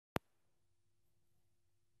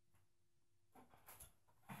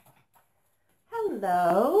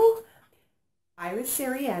Hello, Iris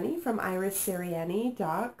Sirianni from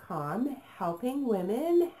irissirianni.com, helping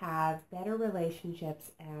women have better relationships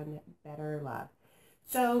and better love.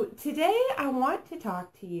 So today I want to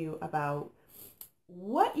talk to you about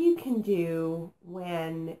what you can do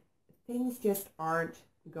when things just aren't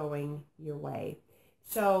going your way.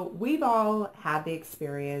 So we've all had the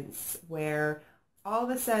experience where all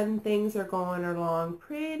of a sudden things are going along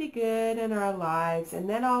pretty good in our lives, and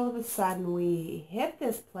then all of a sudden we hit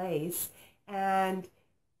this place and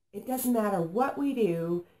it doesn't matter what we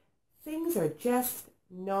do, things are just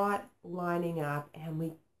not lining up, and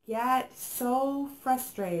we get so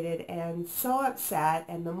frustrated and so upset,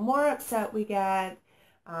 and the more upset we get,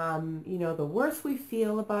 the worse we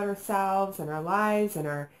feel about ourselves and our lives, and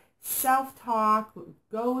our self-talk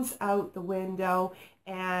goes out the window,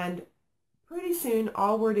 and pretty soon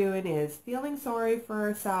all we're doing is feeling sorry for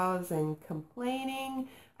ourselves and complaining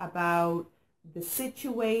about the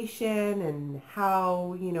situation and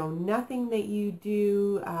how, nothing that you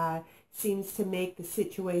do seems to make the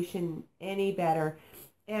situation any better.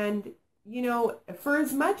 And, for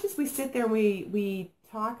as much as we sit there and we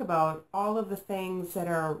talk about all of the things that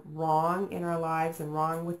are wrong in our lives and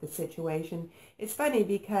wrong with the situation, it's funny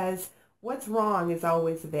because what's wrong is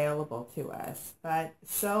always available to us, but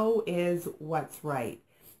so is what's right.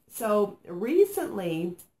 So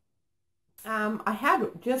recently, I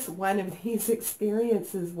had just one of these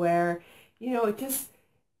experiences where, just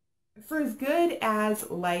for as good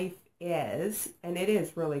as life is, and it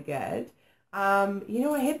is really good, I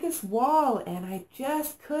hit this wall and I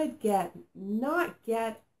just could not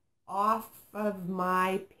get off of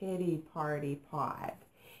my pity party pod.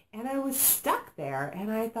 And I was stuck there,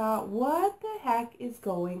 and I thought, what the heck is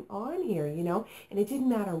going on here, And it didn't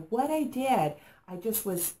matter what I did. I just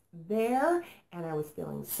was there, and I was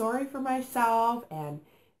feeling sorry for myself, and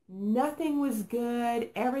nothing was good.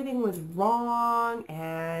 Everything was wrong,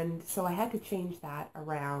 and so I had to change that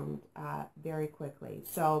around very quickly.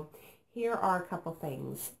 So here are a couple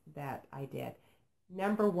things that I did.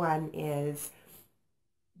 Number one is,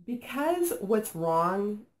 because what's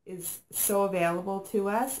wrong is so available to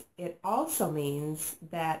us, it also means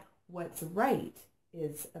that what's right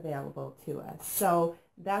is available to us. So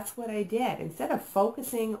that's what I did. Instead of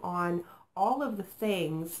focusing on all of the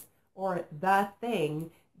things or the thing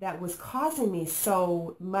that was causing me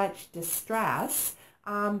so much distress,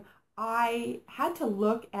 I had to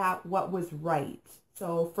look at what was right.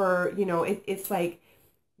 So it's like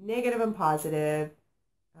negative and positive,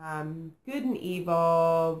 good and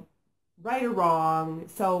evil, right or wrong.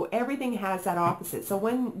 So everything has that opposite. So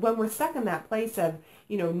when we're stuck in that place of,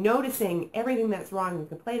 noticing everything that's wrong and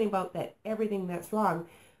complaining about everything that's wrong,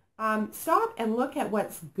 stop and look at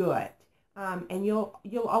what's good. And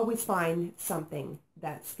you'll always find something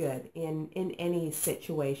that's good in any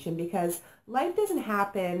situation, because life doesn't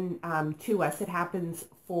happen to us. It happens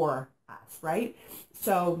for us, right?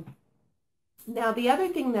 So now the other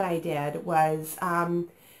thing that I did was,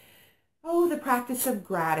 the practice of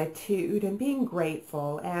gratitude and being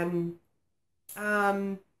grateful. And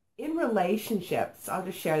in relationships, I'll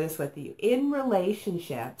just share this with you. In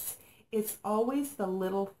relationships, it's always the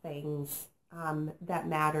little things that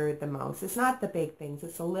matter the most. It's not the big things.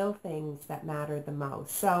 It's the little things that matter the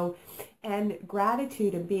most. So, and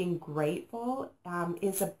gratitude and being grateful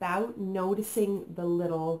is about noticing the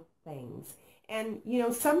little things. And,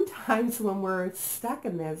 sometimes when we're stuck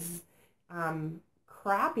in this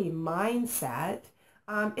crappy mindset,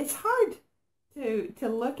 it's hard to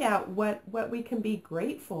look at what we can be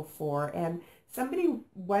grateful for. And somebody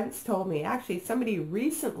once told me, actually somebody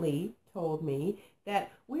recently told me,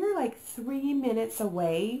 that we're like 3 minutes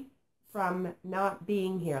away from not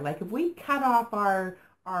being here. Like if we cut off our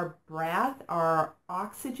breath, our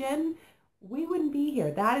oxygen, we wouldn't be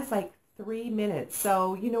here. That is like 3 minutes.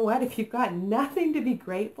 So you know what? If you've got nothing to be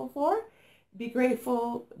grateful for, be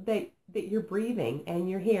grateful that you're breathing and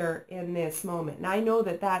you're here in this moment. And I know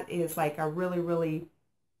that is like a really, really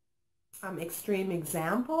extreme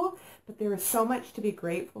example, but there is so much to be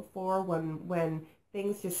grateful for when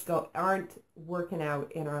things just aren't working out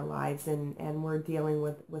in our lives, and we're dealing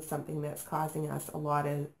with something that's causing us a lot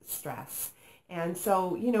of stress. And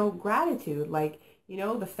so, gratitude, like,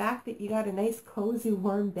 the fact that you got a nice, cozy,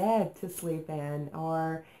 warm bed to sleep in,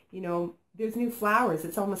 or, there's new flowers.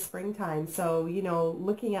 It's almost springtime. So,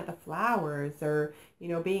 looking at the flowers, or,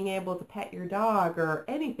 being able to pet your dog, or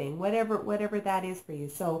anything, whatever that is for you.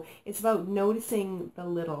 So it's about noticing the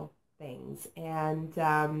little things and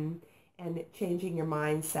changing your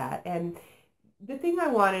mindset. And the thing I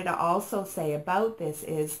wanted to also say about this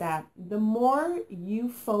is that the more you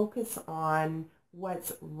focus on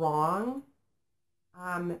what's wrong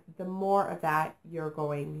the more of that you're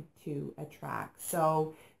going to attract.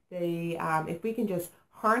 So if we can just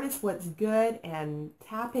harness what's good and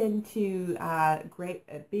tap into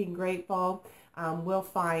being grateful, we'll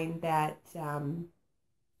find that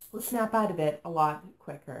we'll snap out of it a lot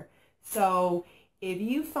quicker. So if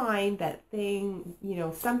you find that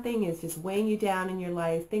something is just weighing you down in your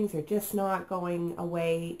life, things are just not going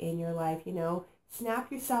away in your life,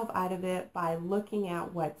 snap yourself out of it by looking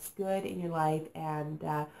at what's good in your life and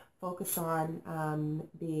focus on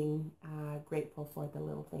being grateful for the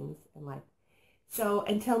little things in life. So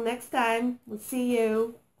until next time, we'll see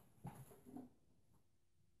you.